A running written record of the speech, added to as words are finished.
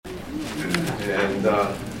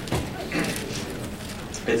And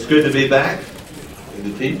it's good to be back and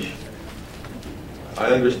to teach. I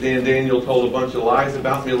understand Daniel told a bunch of lies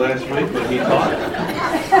about me last week when he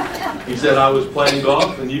taught. He said I was playing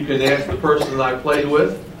golf, and you can ask the person that I played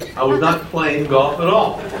with. I was not playing golf at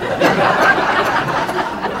all.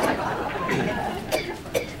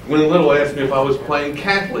 When Little asked me if I was playing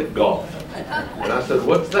Catholic golf. And I said,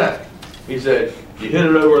 what's that? He said, you hit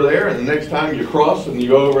it over there, and the next time you cross, and you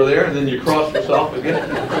go over there, and then you cross yourself again.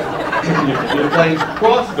 You're playing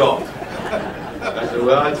cross golf. I said,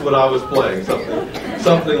 well, that's what I was playing,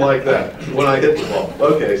 something like that, when I hit the ball.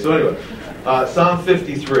 Okay, so anyway, Psalm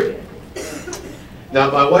 53. Now,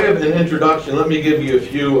 by way of an introduction, let me give you a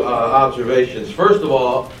few observations. First of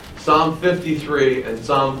all, Psalm 53 and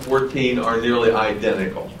Psalm 14 are nearly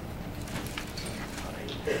identical.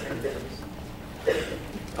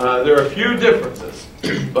 There are a few differences,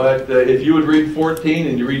 but if you would read 14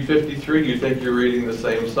 and you read 53, you think you're reading the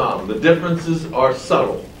same psalm. The differences are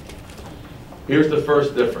subtle. Here's the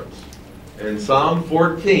first difference. In Psalm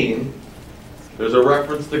 14, there's a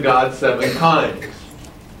reference to God 7 times.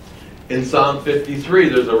 In Psalm 53,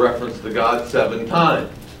 there's a reference to God 7 times.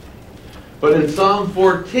 But in Psalm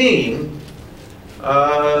 14,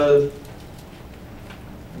 God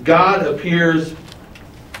appears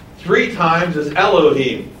 3 times as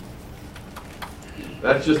Elohim.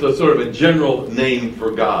 That's just a sort of a general name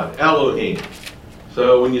for God, Elohim.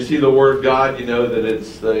 So when you see the word God, you know that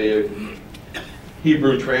it's the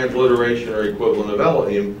Hebrew transliteration or equivalent of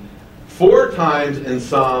Elohim. 4 times in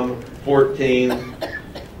Psalm 14,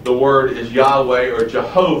 the word is Yahweh or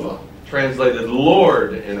Jehovah, translated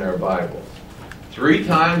Lord in our Bibles. 3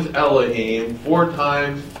 times Elohim, 4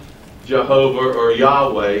 times Jehovah or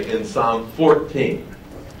Yahweh in Psalm 14.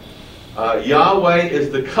 Yahweh is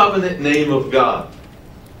the covenant name of God.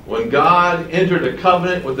 When God entered a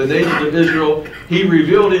covenant with the nation of Israel, He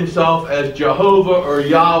revealed Himself as Jehovah or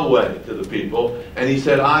Yahweh to the people, and He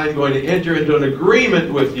said, I am going to enter into an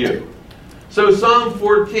agreement with you. So Psalm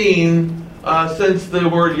 14, since the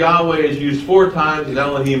word Yahweh is used 4 times and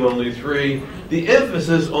Elohim only 3, the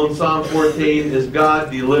emphasis on Psalm 14 is God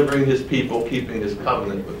delivering His people, keeping His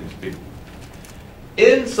covenant with His people.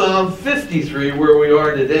 In Psalm 53, where we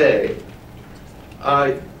are today,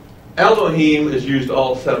 Elohim is used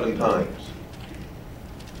all 7 times.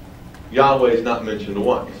 Yahweh is not mentioned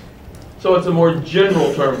once. So it's a more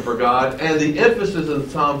general term for God, and the emphasis in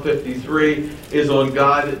Psalm 53 is on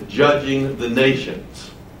God judging the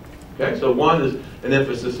nations. Okay, so one is an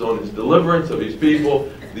emphasis on His deliverance of His people,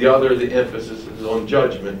 the other, the emphasis is on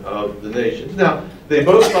judgment of the nations. Now, they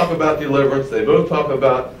both talk about deliverance, they both talk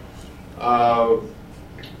about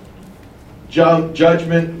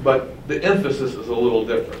judgment, but the emphasis is a little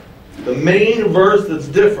different. The main verse that's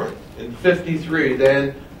different in 53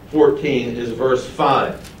 than 14 is verse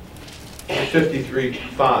 5.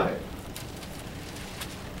 53:5.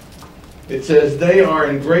 It says, they are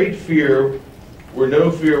in great fear where no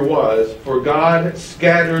fear was, for God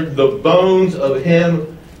scattered the bones of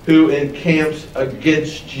him who encamps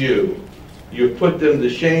against you. You have put them to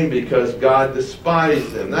shame because God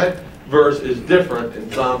despised them. That verse is different in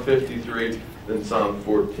Psalm 53 than Psalm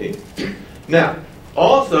 14. Now,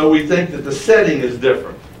 also we think that the setting is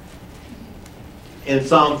different in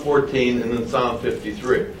Psalm 14 and in Psalm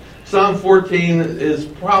 53. Psalm 14 is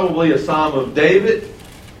probably a psalm of David,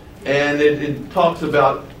 and it talks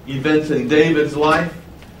about events in David's life.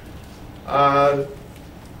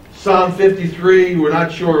 Psalm 53, we're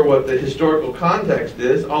not sure what the historical context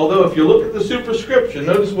is, although if you look at the superscription,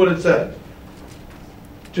 notice what it says.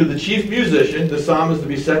 To the chief musician, the psalm is to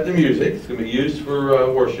be set to music. It's going to be used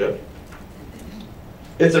for worship.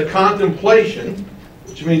 It's a contemplation,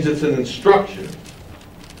 which means it's an instruction.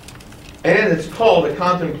 And it's called a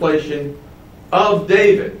contemplation of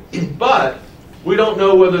David. But we don't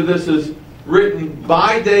know whether this is written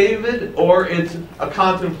by David or it's a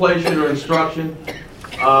contemplation or instruction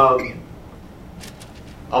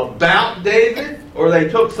about David, or they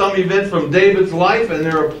took some event from David's life and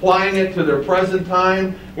they're applying it to their present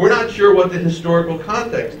time. We're not sure what the historical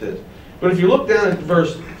context is. But if you look down at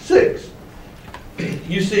verse 6,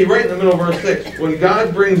 you see right in the middle of verse 6, when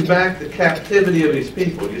God brings back the captivity of His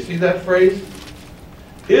people. You see that phrase?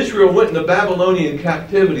 Israel went into Babylonian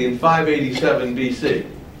captivity in 587 BC.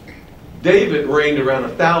 David reigned around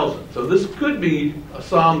 1000. So this could be a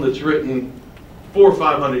psalm that's written 400 or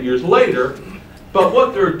 500 years later. But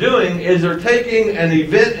what they're doing is they're taking an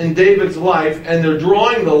event in David's life and they're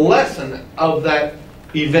drawing the lesson of that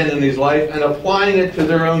event in his life and applying it to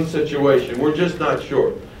their own situation. We're just not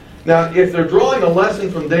sure. Now, if they're drawing a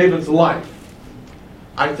lesson from David's life,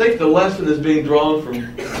 I think the lesson is being drawn from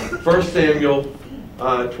 1 Samuel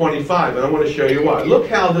 25, and I want to show you why. Look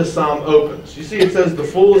how this psalm opens. You see it says, the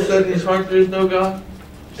fool has said in his heart there is no God?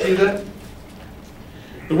 See that?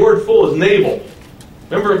 The word fool is Nabal.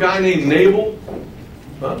 Remember a guy named Nabal?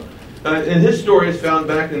 Huh? And his story is found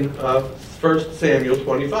back in 1 Samuel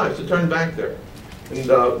 25. So turn back there. And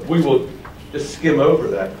we will just skim over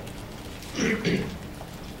that.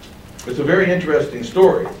 It's a very interesting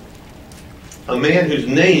story. A man whose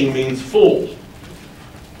name means fool.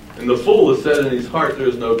 And the fool has said in his heart there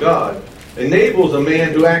is no God. And Nabal's a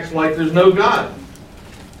man who acts like there's no God.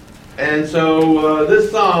 And so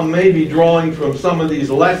this psalm may be drawing from some of these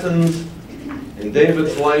lessons in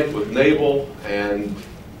David's life with Nabal and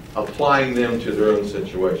applying them to their own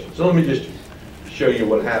situation. So let me just show you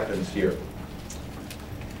what happens here.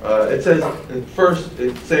 It says in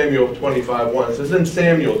 1 Samuel 25:1, it says, then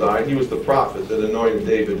Samuel died. He was the prophet that anointed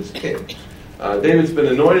David as king. David's been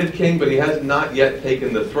anointed king, but he has not yet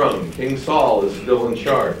taken the throne. King Saul is still in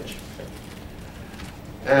charge.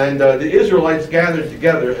 And the Israelites gathered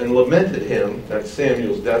together and lamented him, that's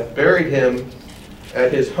Samuel's death, buried him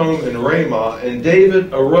at his home in Ramah, and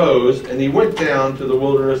David arose and he went down to the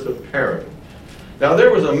wilderness of Paran. Now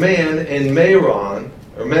there was a man in Maon,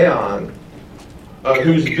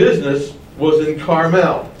 whose business was in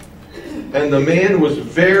Carmel, and the man was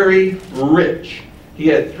very rich. He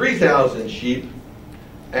had 3,000 sheep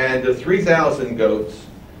and 3,000 goats,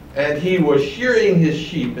 and he was shearing his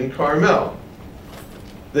sheep in Carmel.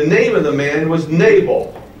 The name of the man was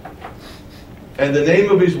Nabal, and the name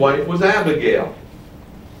of his wife was Abigail.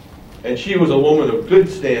 And she was a woman of good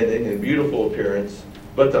standing and beautiful appearance,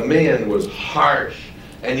 but the man was harsh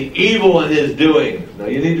and evil in his doing. Now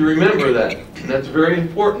you need to remember that. And that's very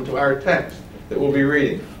important to our text that we'll be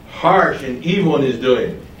reading. Harsh and evil in his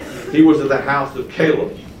doing. He was of the house of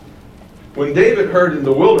Caleb. When David heard in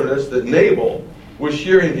the wilderness that Nabal was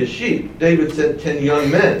shearing his sheep, David sent 10 young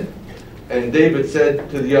men. And David said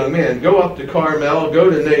to the young man, go up to Carmel, go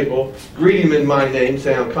to Nabal, greet him in my name,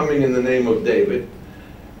 say I'm coming in the name of David.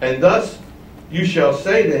 And thus you shall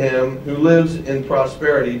say to him who lives in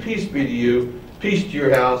prosperity, peace be to you, peace to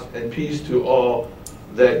your house, and peace to all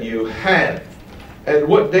that you have. And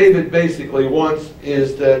what David basically wants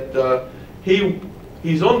is that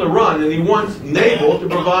he's on the run, and he wants Nabal to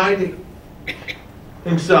provide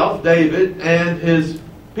himself, David, and his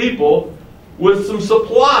people with some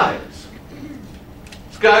supplies.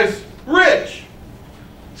 This guy's rich.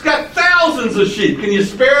 He's got thousands of sheep. Can you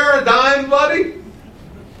spare a dime, buddy?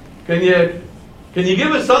 Can you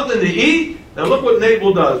give us something to eat? Now look what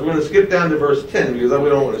Nabal does. We're going to skip down to verse 10 because we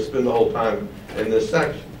don't want to spend the whole time in this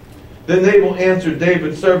section. Then Nabal answered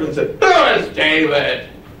David's servant and said, who is David?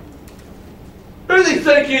 Who does he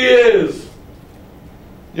think he is?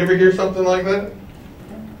 You ever hear something like that?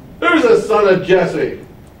 Who's the son of Jesse?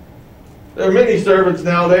 There are many servants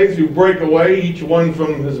nowadays who break away, each one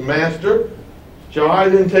from his master. Shall I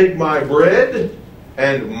then take my bread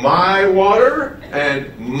and my water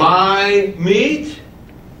and my meat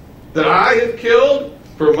that I have killed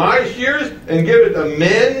for my shears and give it to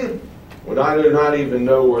men when I do not even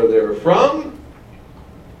know where they're from?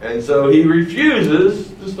 And so he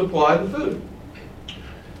refuses to supply the food.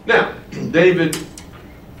 Now, David is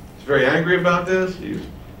very angry about this. He's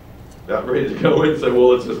about ready to go in and say,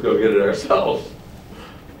 well, let's just go get it ourselves.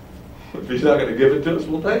 If he's not going to give it to us,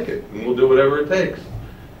 we'll take it, and we'll do whatever it takes.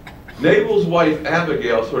 Nabal's wife,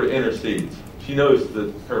 Abigail, sort of intercedes. She knows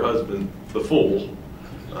that her husband, the fool,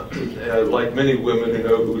 like many women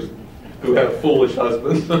who have foolish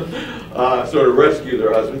husbands, sort of rescue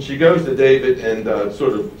their husbands. She goes to David and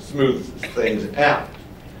sort of smooths things out.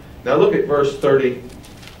 Now look at verse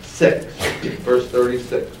 36. Verse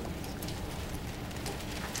 36.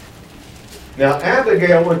 Now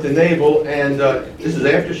Abigail went to Nabal, and this is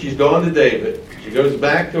after she's gone to David. She goes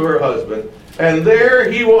back to her husband, and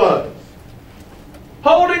there he was,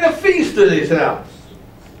 holding a feast in his house,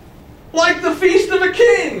 like the feast of a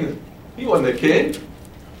king. He wasn't a king,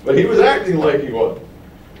 but he was acting like he was.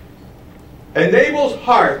 And Nabal's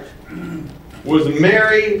heart was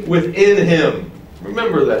merry within him.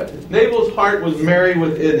 Remember that. Nabal's heart was merry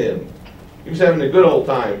within him. He was having a good old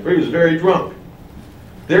time, for he was very drunk.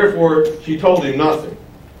 Therefore, she told him nothing.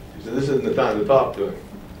 She said, this isn't the time to talk to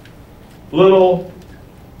him.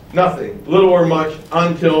 Nothing, little or much,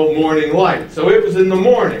 until morning light. So it was in the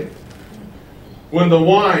morning, when the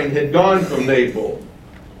wine had gone from Nabal,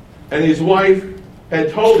 and his wife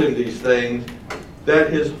had told him these things,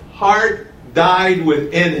 that his heart died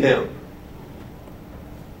within him.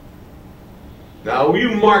 Now,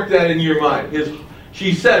 you mark that in your mind.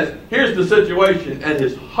 She says, here's the situation, and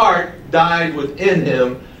his heart died within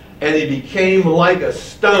him, and he became like a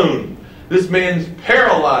stone. This man's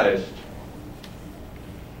paralyzed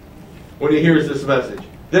when he hears this message.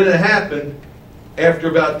 Then it happened after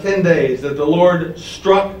about 10 days that the Lord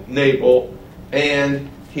struck Nabal and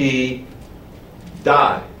he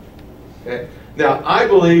died. Okay? Now, I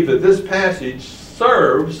believe that this passage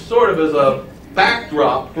serves sort of as a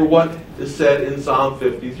backdrop for what is said in Psalm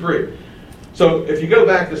 53. So, if you go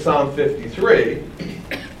back to Psalm 53,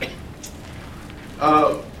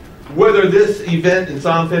 whether this event in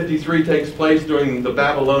Psalm 53 takes place during the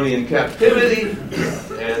Babylonian captivity,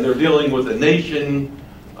 and they're dealing with a nation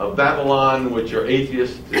of Babylon, which are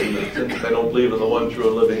atheists in the sense that they don't believe in the one true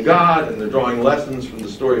and living God, and they're drawing lessons from the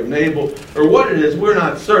story of Nabal, or what it is, we're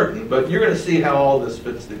not certain, but you're going to see how all this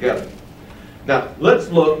fits together. Now, let's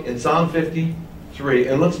look in Psalm 53,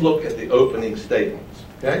 and let's look at the opening statements.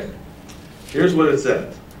 Okay? Here's what it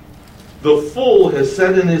says. The fool has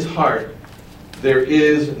said in his heart, there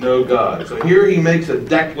is no God. So here he makes a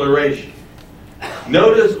declaration.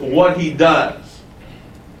 Notice what he does.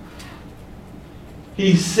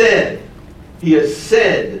 He said. He has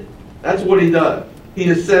said. That's what he does. He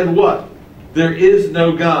has said what? There is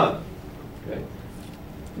no God. Okay.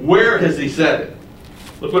 Where has he said it?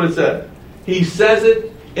 Look what it says. He says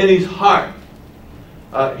it in his heart.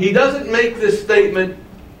 He doesn't make this statement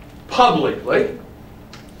publicly.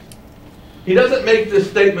 He doesn't make this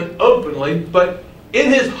statement openly, but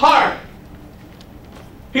in his heart,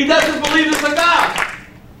 he doesn't believe there's a God.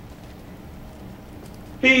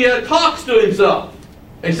 He talks to himself.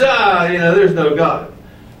 He says, there's no God.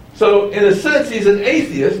 So, in a sense, he's an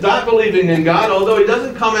atheist, not believing in God, although he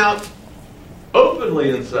doesn't come out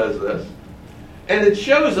openly and says this. And it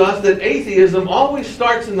shows us that atheism always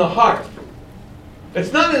starts in the heart.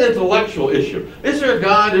 It's not an intellectual issue. Is there a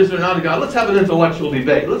God? Is there not a God? Let's have an intellectual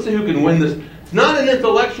debate. Let's see who can win this. It's not an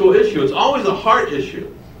intellectual issue. It's always a heart issue.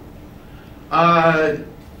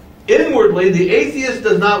 Inwardly, the atheist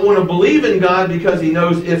does not want to believe in God because he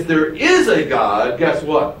knows if there is a God, guess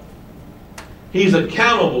what? He's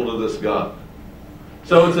accountable to this God.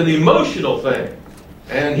 So it's an emotional thing.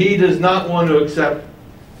 And he does not want to accept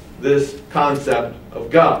this concept of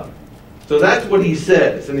God. So that's what he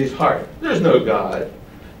says in his heart. There's no God.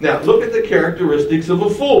 Now, look at the characteristics of a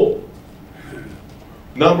fool.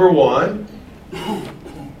 Number one,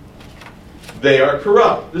 they are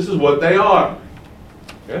corrupt. This is what they are.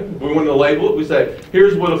 Okay? If we want to label it, we say,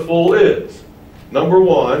 here's what a fool is. Number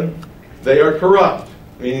one, they are corrupt.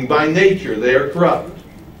 Meaning by nature, they are corrupt.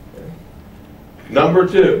 Okay? Number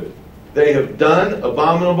two, they have done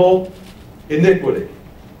abominable iniquity.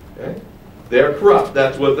 Okay? They are corrupt.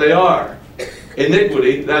 That's what they are.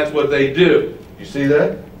 Iniquity, that's what they do. You see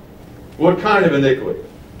that? What kind of iniquity?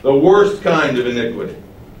 The worst kind of iniquity.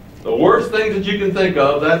 The worst things that you can think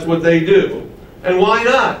of, that's what they do. And why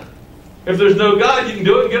not? If there's no God, you can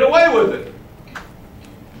do it and get away with it.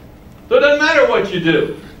 So it doesn't matter what you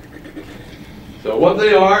do. So what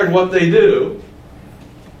they are and what they do.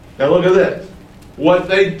 Now look at this. What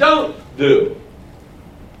they don't do.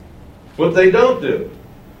 What they don't do.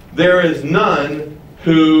 There is none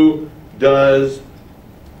who does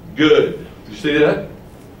good. You see that?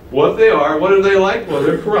 What they are, what are they like? Well,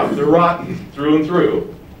 they're corrupt. They're rotten through and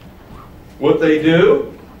through. What they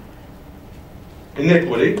do,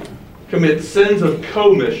 iniquity, commit sins of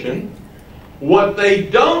commission. What they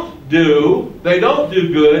don't do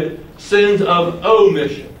good, sins of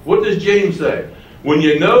omission. What does James say? When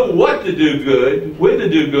you know what to do good, when to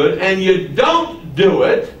do good, and you don't do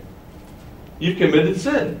it, you've committed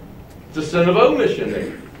sin. It's a sin of omission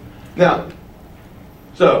there. Now,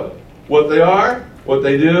 so, what they are, what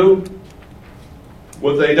they do,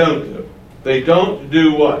 what they don't do. They don't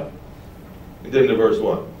do what? Get into verse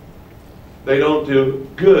 1. They don't do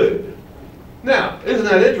good. Now, isn't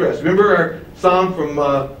that interesting? Remember our psalm from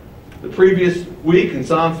the previous week in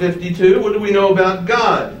Psalm 52? What do we know about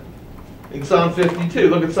God in Psalm 52?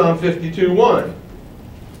 Look at Psalm 52:1.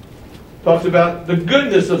 Talks about the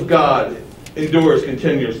goodness of God endures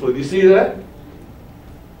continuously. Do you see that?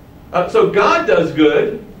 So God does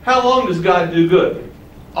good. How long does God do good?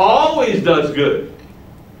 Always does good.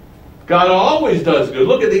 God always does good.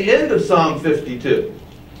 Look at the end of Psalm 52.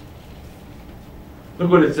 Look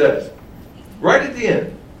what it says. Right at the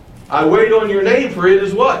end. I wait on your name, for it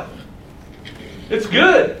is what? It's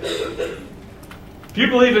good. If you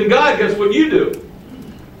believe in God, guess what you do?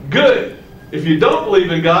 Good. If you don't believe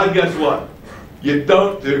in God, guess what? You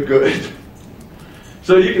don't do good.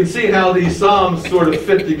 So you can see how these psalms sort of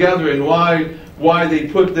fit together and why they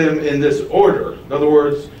put them in this order. In other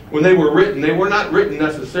words, when they were written, they were not written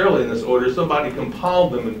necessarily in this order. Somebody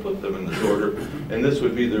compiled them and put them in this order, and this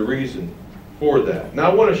would be the reason for that. Now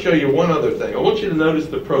I want to show you one other thing. I want you to notice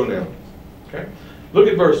the pronouns. Okay? Look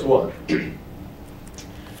at verse 1.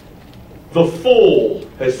 The fool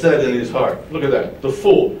has said in his heart. Look at that. The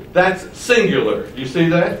fool. That's singular. Do you see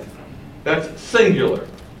that? That's singular.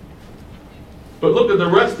 But look at the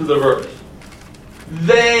rest of the verse.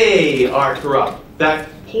 They are corrupt. That's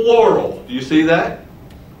plural. Do you see that?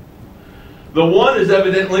 The one is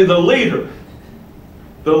evidently the leader.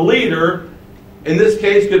 The leader, in this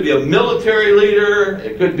case, could be a military leader.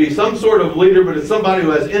 It could be some sort of leader, but it's somebody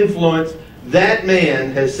who has influence. That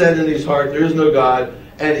man has said in his heart, there is no God.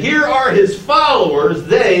 And here are his followers,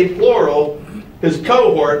 they, plural, his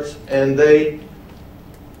cohorts, and they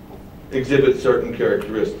exhibit certain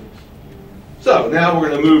characteristics. So, now we're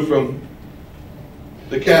going to move from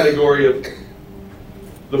the category of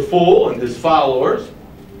the fool and his followers,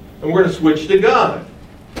 and we're going to switch to God.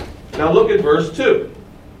 Now look at verse 2.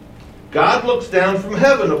 God looks down from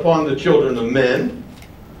heaven upon the children of men.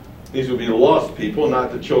 These would be the lost people,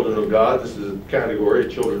 not the children of God. This is a category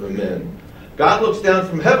of children of men. God looks down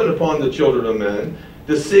from heaven upon the children of men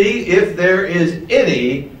to see if there is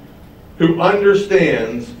any who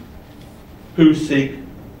understands, who seek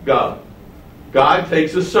God. God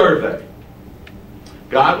takes a survey.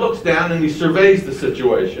 God looks down and he surveys the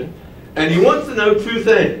situation, and he wants to know two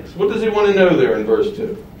things. What does he want to know there in verse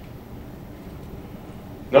 2?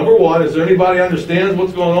 Number one, is there anybody who understands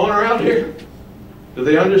what's going on around here? Do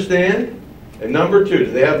they understand? And number two,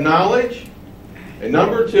 do they have knowledge? And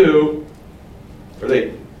number two, are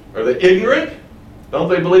they ignorant? Don't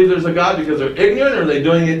they believe there's a God because they're ignorant? Or are they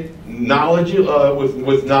doing it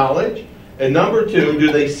with knowledge? And number two,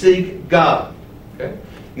 do they seek God? Okay.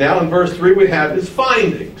 Now in verse 3 we have his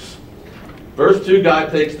findings. Verse 2,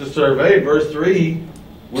 God takes the survey. Verse 3,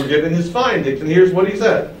 we're given his findings. And here's what he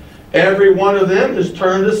said. Every one of them is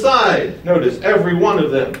turned aside. Notice, every one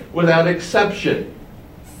of them, without exception,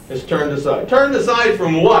 is turned aside. Turned aside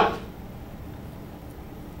from what?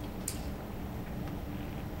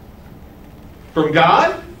 From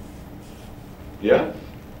God? Yeah.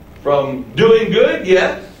 From doing good?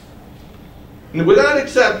 Yes. And without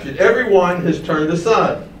exception, everyone has turned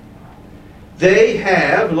aside. They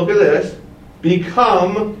have, look at this,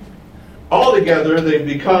 become, altogether, they've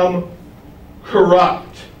become corrupt.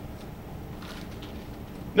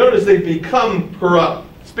 Notice they've become corrupt.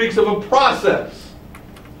 It speaks of a process.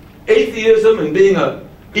 Atheism and being an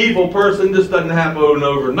evil person just doesn't happen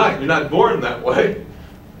overnight. You're not born that way.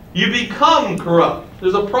 You become corrupt.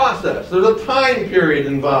 There's a process. There's a time period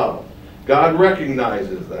involved. God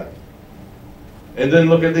recognizes that. And then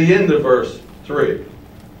look at the end of verse 3.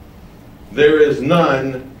 There is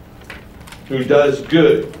none who does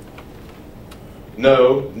good.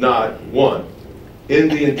 No, not one. In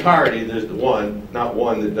the entirety, there's not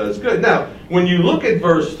one that does good. Now, when you look at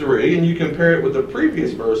verse 3 and you compare it with the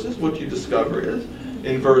previous verses, what you discover is,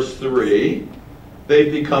 in verse 3,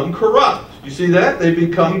 they've become corrupt. You see that? They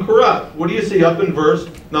become corrupt. What do you see up in verse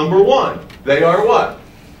number 1? They are what?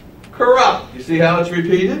 Corrupt. You see how it's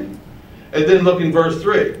repeated? And then look in verse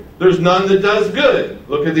 3. There's none that does good.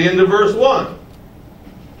 Look at the end of verse 1.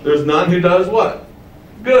 There's none who does what?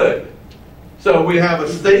 Good. So we have a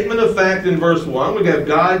statement of fact in verse 1. We have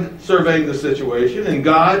God surveying the situation, and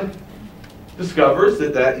God discovers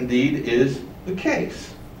that indeed is the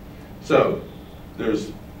case. So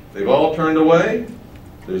they've all turned away.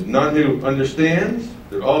 There's none who understands.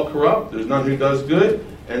 They're all corrupt. There's none who does good.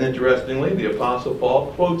 And interestingly, the Apostle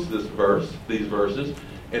Paul quotes these verses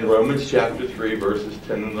in Romans chapter 3, verses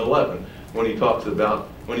 10 and 11, when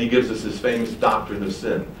he gives us his famous doctrine of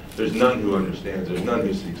sin. There's none who understands. There's none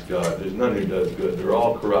who seeks God. There's none who does good. They're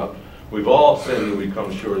all corrupt. We've all sinned and we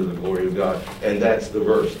come short of the glory of God. And that's the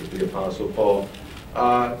verse that the Apostle Paul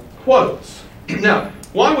quotes. Now,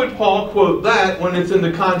 why would Paul quote that when it's in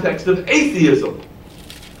the context of atheism?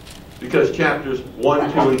 Because chapters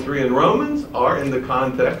 1, 2, and 3 in Romans are in the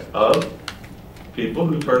context of people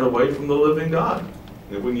who turn away from the living God.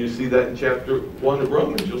 And when you see that in chapter 1 of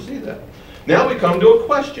Romans, you'll see that. Now we come to a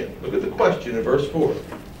question. Look at the question in verse 4.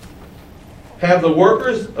 Have the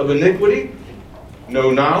workers of iniquity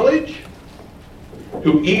no knowledge,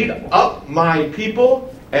 who eat up my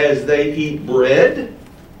people as they eat bread?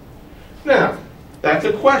 Now, that's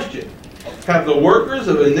a question. Have the workers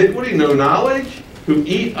of iniquity no knowledge, who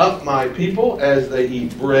eat up my people as they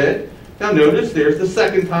eat bread? Now notice there's the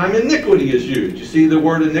second time iniquity is used. You see the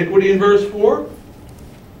word iniquity in verse 4?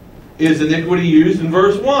 Is iniquity used in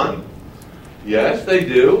verse 1? Yes, they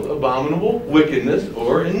do. Abominable wickedness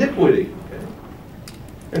or iniquity. Okay.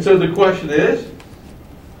 And so the question is,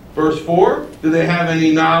 verse 4, do they have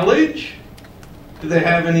any knowledge? Do they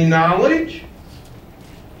have any knowledge?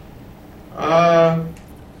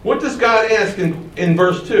 What does God ask in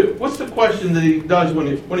verse 2? What's the question that he does when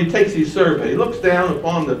he takes his survey? He looks down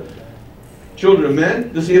upon the children of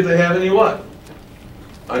men to see if they have any what?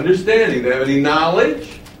 Understanding. Do they have any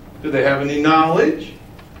knowledge? Do they have any knowledge?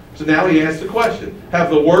 So now he asks the question. Have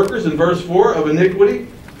the workers in verse 4 of iniquity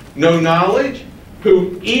no knowledge,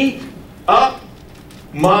 who eat up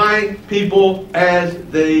my people as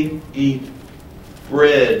they eat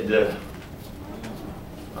bread?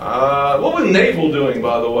 What was Nabal doing,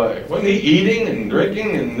 by the way? Wasn't he eating and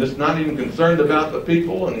drinking and just not even concerned about the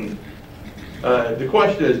people? And the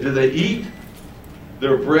question is, do they eat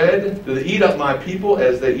their bread? Do they eat up my people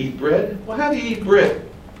as they eat bread? Well, how do you eat bread?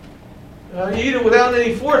 You eat it without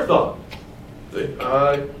any forethought.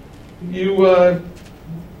 You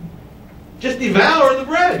just devour the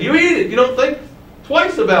bread. You eat it. You don't think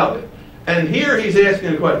twice about it. And here he's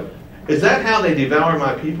asking a question. Is that how they devour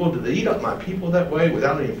my people? Do they eat up my people that way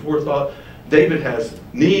without any forethought? David has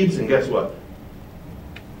needs, and guess what?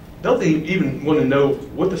 Don't they even want to know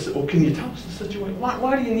what the... Well, can you tell us the situation?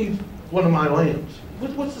 Why do you need one of my lambs?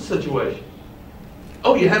 What's the situation?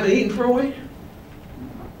 Oh, you haven't eaten for a week?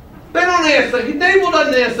 They don't ask that. Nabal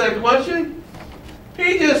doesn't ask that question.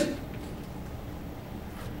 He just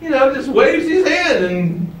waves his hand,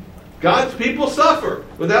 and God's people suffer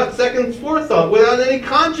without second forethought, without any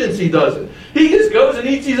conscience. He does it. He just goes and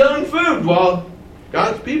eats his own food while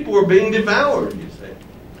God's people are being devoured, you see.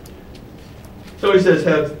 So he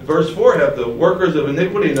says, verse 4, have the workers of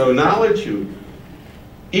iniquity no knowledge, who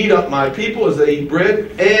eat up my people as they eat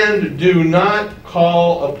bread, and do not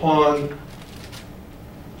call upon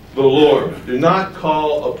the Lord. Do not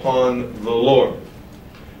call upon the Lord.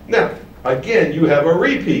 Now, again, you have a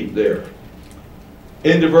repeat there.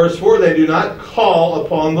 Into verse 4, they do not call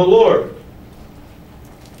upon the Lord.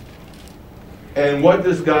 And what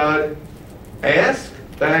does God ask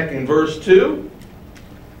back in verse 2?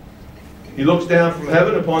 He looks down from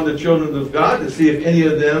heaven upon the children of God to see if any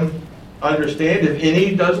of them understand. If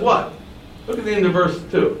any does what? Look at the end of verse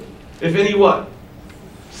 2. If any what?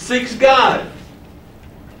 Seeks God.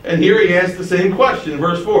 And here he asks the same question in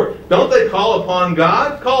verse 4. Don't they call upon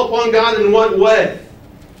God? Call upon God in what way?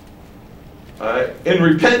 In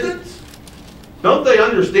repentance? Don't they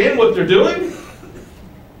understand what they're doing?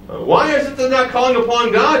 Why is it they're not calling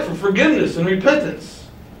upon God for forgiveness and repentance?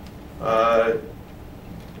 Now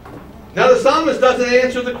the psalmist doesn't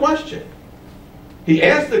answer the question. He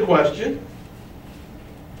asked the question,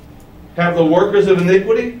 have the workers of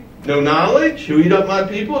iniquity no knowledge, who eat up my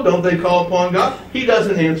people? Don't they call upon God? He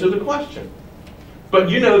doesn't answer the question.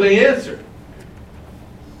 But you know the answer.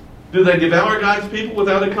 Do they devour God's people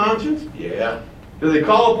without a conscience? Yeah. Do they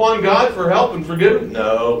call upon God for help and forgiveness?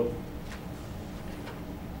 No.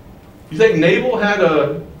 You think Nabal had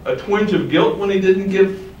a twinge of guilt when he didn't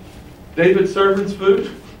give David's servants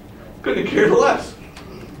food? Couldn't have cared less.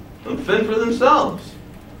 Let them fend for themselves.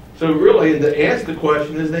 So really, to ask the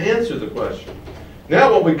question is to answer the question.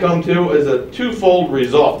 Now what we come to is a twofold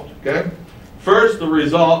result. Okay? First, the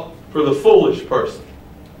result for the foolish person.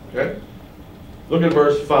 Okay? Look at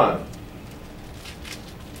verse 5.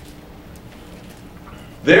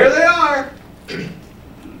 There they are.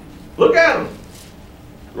 Look at them.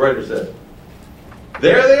 The writer says.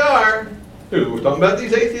 There they are. Who? We're talking about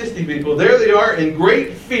these atheistic people. There they are in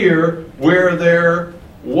great fear where there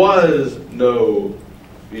was no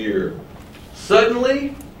fear.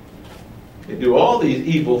 Suddenly, they do all these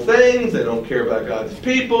evil things. They don't care about God's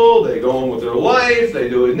people. They go on with their life. They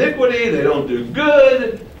do iniquity. They don't do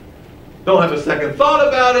good. Don't have a second thought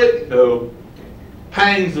about it. No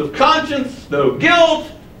pangs of conscience. No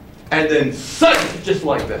guilt. And then suddenly, just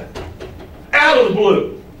like that, out of the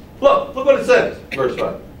blue. Look what it says, verse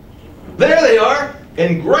 5. There they are,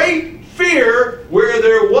 in great fear where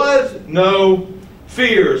there was no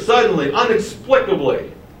fear. Suddenly,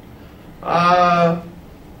 inexplicably.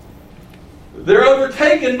 They're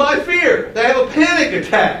overtaken by fear. They have a panic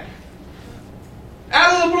attack.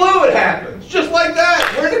 Out of the blue it happens. Just like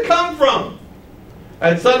that. Where did it come from?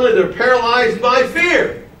 And suddenly they're paralyzed by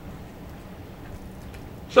fear.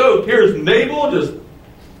 So here's Nabal just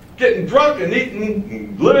getting drunk and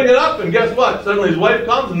eating, living it up, and guess what? Suddenly his wife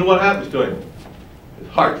comes, and what happens to him? His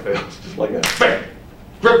heart fails, just like that. Bam!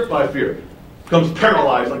 Gripped by fear. Becomes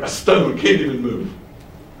paralyzed like a stone, can't even move.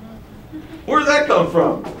 Where did that come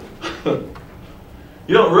from?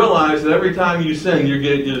 You don't realize that every time you sin, your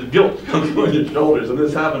guilt comes on your shoulders, and this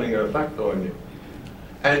is having an effect on you.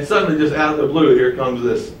 And suddenly, just out of the blue, here comes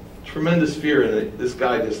this tremendous fear, and this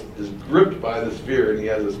guy just is gripped by this fear, and he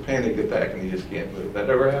has this panic attack, and he just can't move. That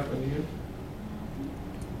ever happened to you?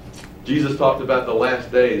 Jesus talked about the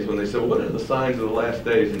last days when they said, what are the signs of the last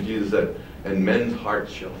days? And Jesus said, and men's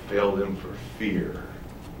hearts shall fail them for fear,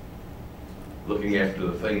 looking after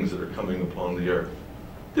the things that are coming upon the earth.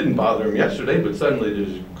 Didn't bother him yesterday, but suddenly they're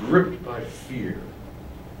just gripped by fear.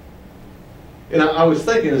 And I was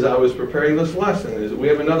thinking as I was preparing this lesson, is we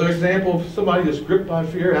have another example of somebody just gripped by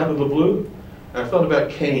fear out of the blue. And I thought about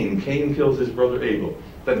Cain. Cain kills his brother Abel.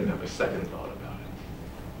 Didn't have a second thought about it.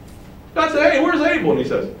 God said, hey, where's Abel? And he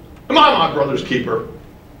says, am I my brother's keeper?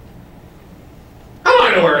 How do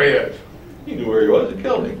I know where he is? He knew where he was. He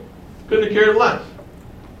killed him. Couldn't have cared less.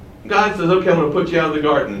 God says, okay, I'm going to put you out of the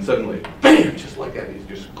garden. And suddenly, bam, just like that, he's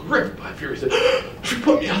just gripped by fear. He said, if you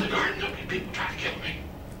put me out of the garden, there'll be people trying to kill me.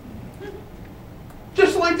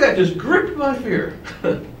 Just like that, just gripped by fear.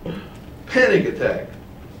 Panic attack.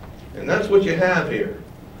 And that's what you have here.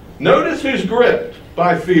 Notice who's gripped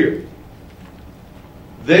by fear.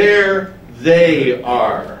 There they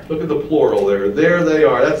are. Look at the plural there. There they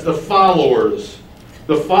are. That's the followers.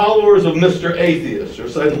 The followers of Mr. Atheist are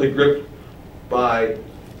suddenly gripped by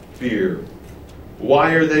fear.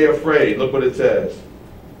 Why are they afraid? Look what it says.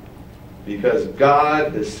 Because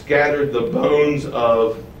God has scattered the bones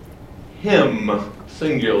of him,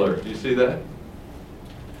 singular. Do you see that?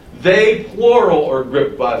 They, plural, are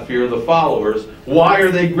gripped by fear, the followers. Why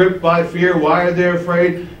are they gripped by fear? Why are they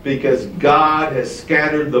afraid? Because God has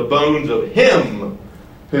scattered the bones of him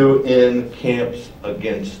who encamps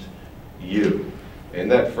against you.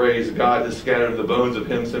 And that phrase, God has scattered the bones of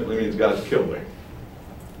him, simply means God's killed him.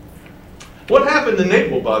 What happened to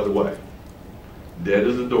Nabal, by the way? Dead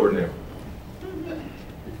as a doornail.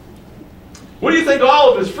 What do you think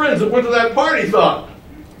all of his friends that went to that party thought?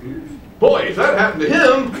 Boy, if that happened to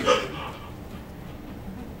him.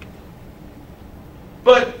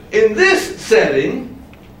 But in this setting,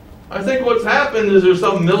 I think what's happened is there's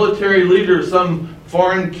some military leader, some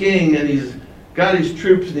foreign king, and he's got his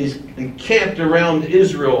troops and he's encamped around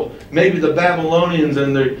Israel. Maybe the Babylonians,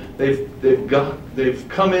 and they've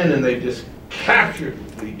come in and they've just captured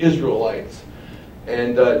the Israelites.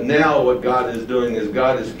 And now what God is doing is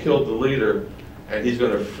God has killed the leader, and he's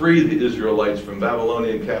going to free the Israelites from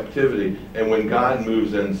Babylonian captivity. And when God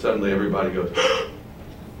moves in, suddenly everybody goes,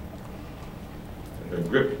 and they're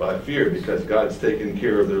gripped by fear because God's taken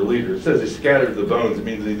care of their leader. It says he scattered the bones. It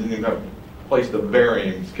means he didn't even have a place to bury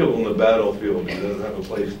him. He's killed on the battlefield. He doesn't have a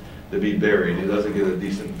place to be buried. He doesn't get a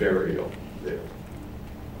decent burial there.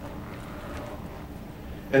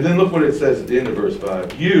 And then look what it says at the end of verse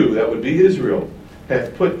 5. You, that would be Israel,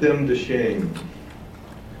 have put them to shame.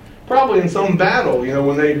 Probably in some battle,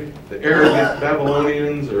 when the arrogant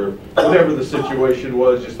Babylonians or whatever the situation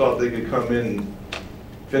was, just thought they could come in and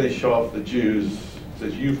finish off the Jews. It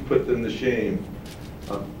says, you've put them to shame.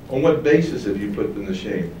 On what basis have you put them to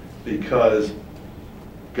shame? Because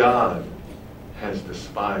God has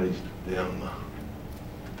despised them.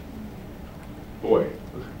 Boy,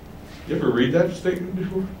 you ever read that statement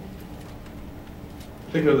before?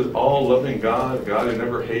 Think of this all-loving God, a God who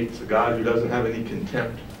never hates, a God who doesn't have any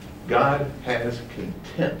contempt. God has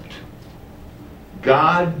contempt.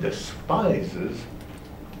 God despises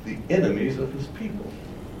the enemies of his people.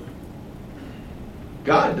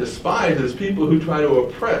 God despises people who try to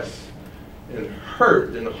oppress and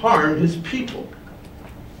hurt and harm his people.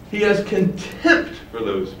 He has contempt for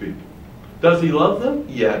those people. Does he love them?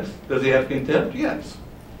 Yes. Does he have contempt? Yes.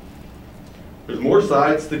 There's more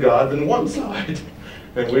sides to God than one side.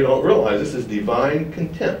 And we don't realize this is divine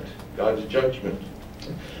contempt, God's judgment.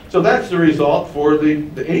 So that's the result for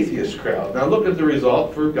the atheist crowd. Now look at the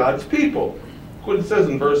result for God's people. Look what it says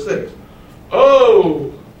in verse 6.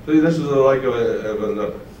 Oh, see, this is like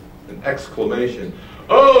an exclamation.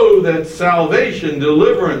 Oh, that salvation,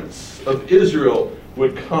 deliverance of Israel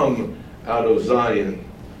would come out of Zion.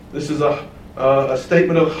 This is a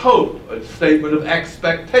statement of hope, a statement of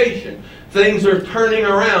expectation. Things are turning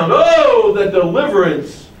around. Oh, that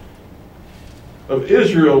deliverance of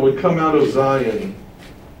Israel would come out of Zion.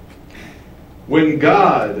 When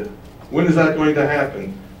is that going to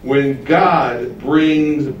happen? When God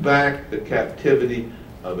brings back the captivity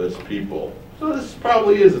of his people. So this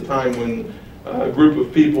probably is a time when a group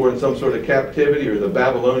of people are in some sort of captivity, or the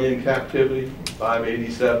Babylonian captivity,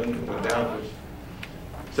 587, went down for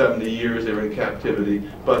 70 years they were in captivity.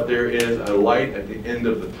 But there is a light at the end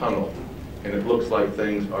of the tunnel. And it looks like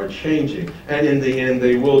things are changing. And in the end,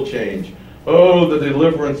 they will change. Oh, the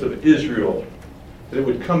deliverance of Israel. That it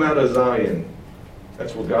would come out of Zion.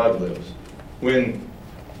 That's where God lives. When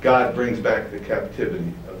God brings back the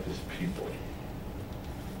captivity of his people.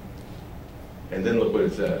 And then look what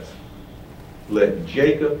it says. Let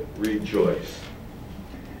Jacob rejoice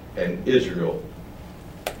and Israel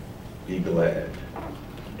be glad.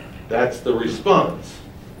 That's the response.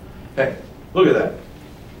 Hey, look at that.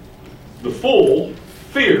 The fool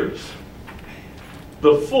fears.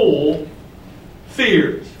 The fool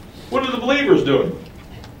fears. What are the believers doing?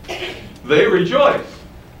 They rejoice.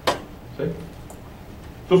 See?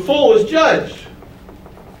 The fool is judged.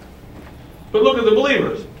 But look at the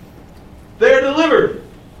believers. They are delivered.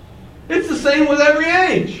 It's the same with every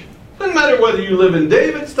age. Doesn't matter whether you live in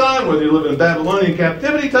David's time, whether you live in Babylonian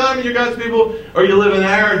captivity time and you're God's people, or you live in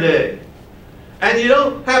our day. And you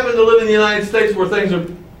don't happen to live in the United States where things are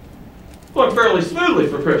going fairly smoothly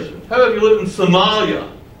for Christians. How about if you live in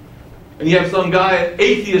Somalia and you have some guy,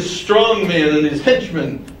 atheist strongman and his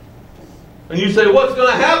henchmen, and you say, what's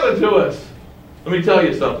going to happen to us? Let me tell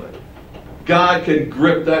you something. God can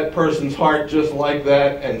grip that person's heart just like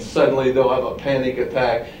that, and suddenly they'll have a panic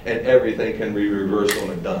attack, and everything can be reversed on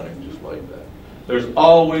a dime, just like that. There's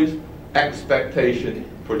always expectation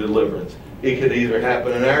for deliverance. It can either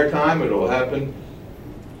happen in our time, or it will happen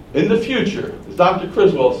in the future. As Dr.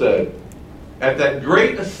 Criswell said, at that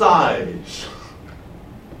great assize.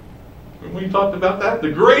 Remember we talked about that?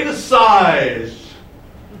 The great assize.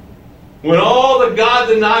 When all the God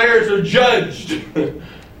deniers are judged.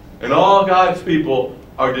 And all God's people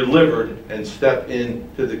are delivered and step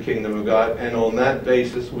into the kingdom of God. And on that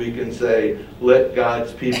basis, we can say, let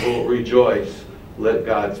God's people rejoice. Let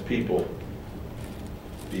God's people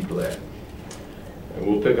be glad. And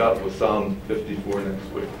we'll pick up with Psalm 54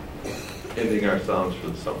 next week, ending our Psalms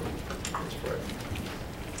for the summer. Let's pray.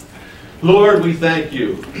 Lord, we thank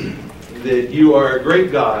you that you are a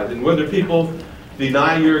great God. And whether people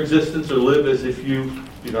deny your existence or live as if you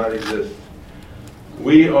do not exist,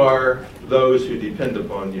 we are those who depend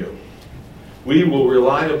upon you. We will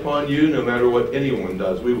rely upon you no matter what anyone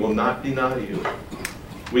does. We will not deny you.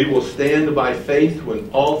 We will stand by faith when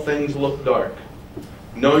all things look dark,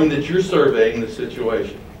 knowing that you're surveying the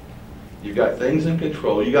situation. You've got things in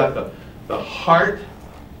control. You got the heart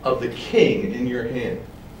of the king in your hand.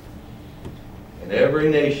 And every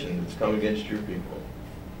nation that's come against your people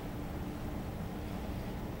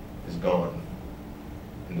is gone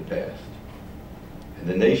in the past. And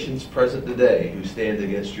the nations present today who stand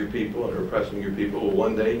against your people and are oppressing your people will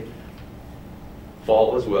one day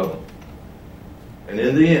fall as well. And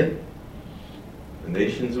in the end, the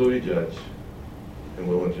nations will be judged and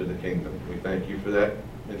will enter the kingdom. We thank you for that,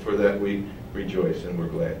 and for that we rejoice and we're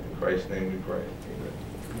glad. In Christ's name we pray.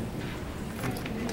 Amen.